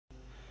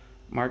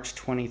March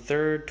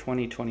 23rd,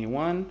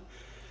 2021.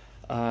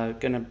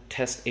 Gonna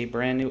test a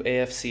brand new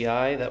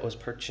AFCI that was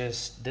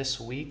purchased this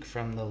week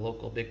from the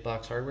local big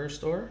box hardware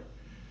store.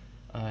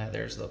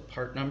 There's the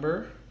part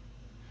number.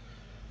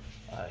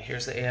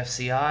 Here's the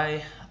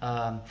AFCI.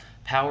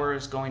 Power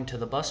is going to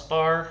the bus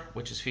bar,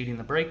 which is feeding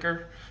the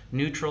breaker.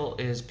 Neutral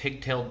is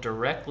pigtailed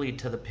directly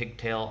to the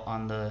pigtail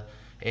on the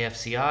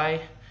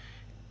AFCI,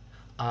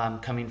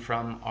 coming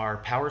from our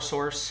power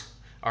source.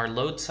 Our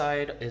load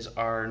side is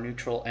our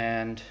neutral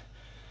and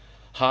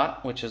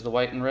hot, which is the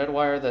white and red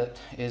wire that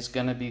is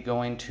going to be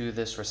going to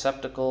this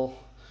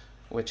receptacle,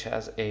 which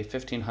has a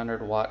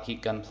 1500 watt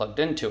heat gun plugged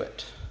into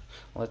it.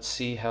 Let's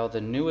see how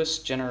the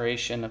newest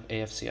generation of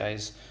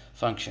AFCIs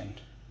function.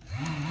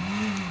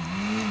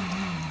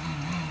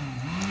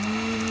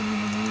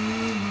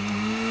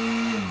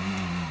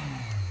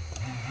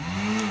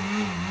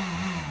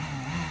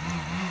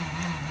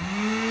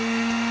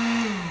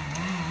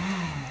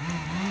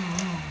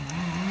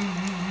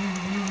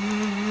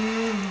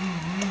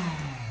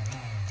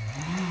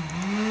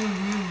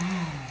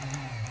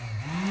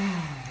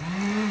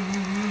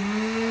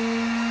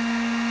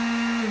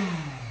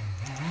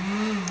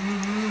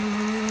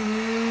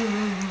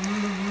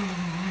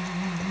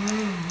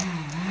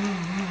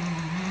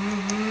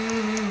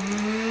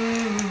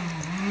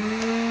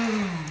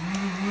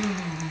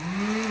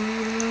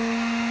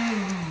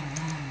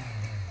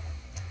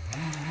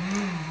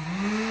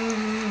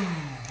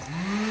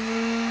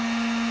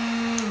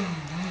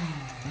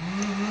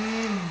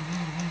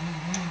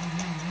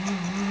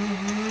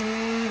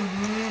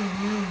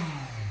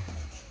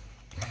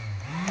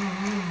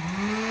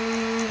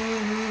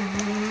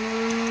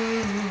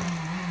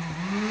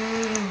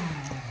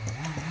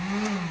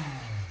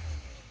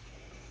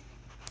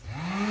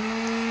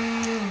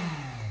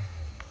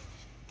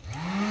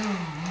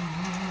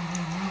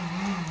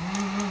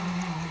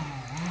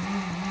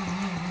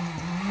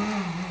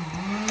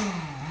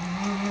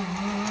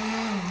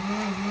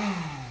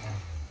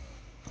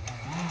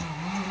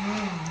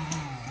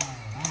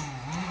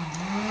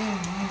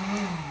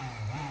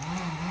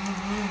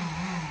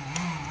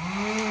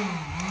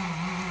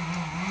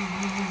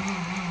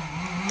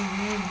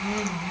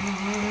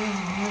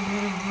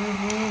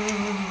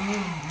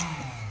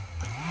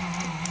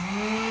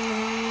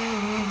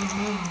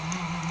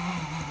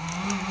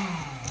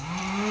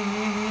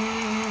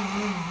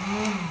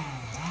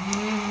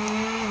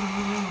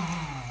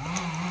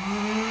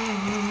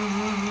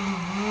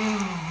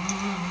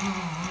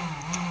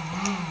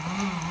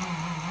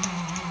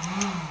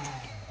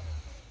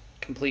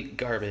 Complete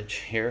garbage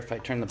here. If I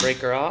turn the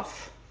breaker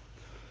off,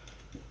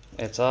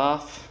 it's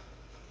off.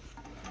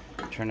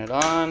 Turn it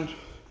on.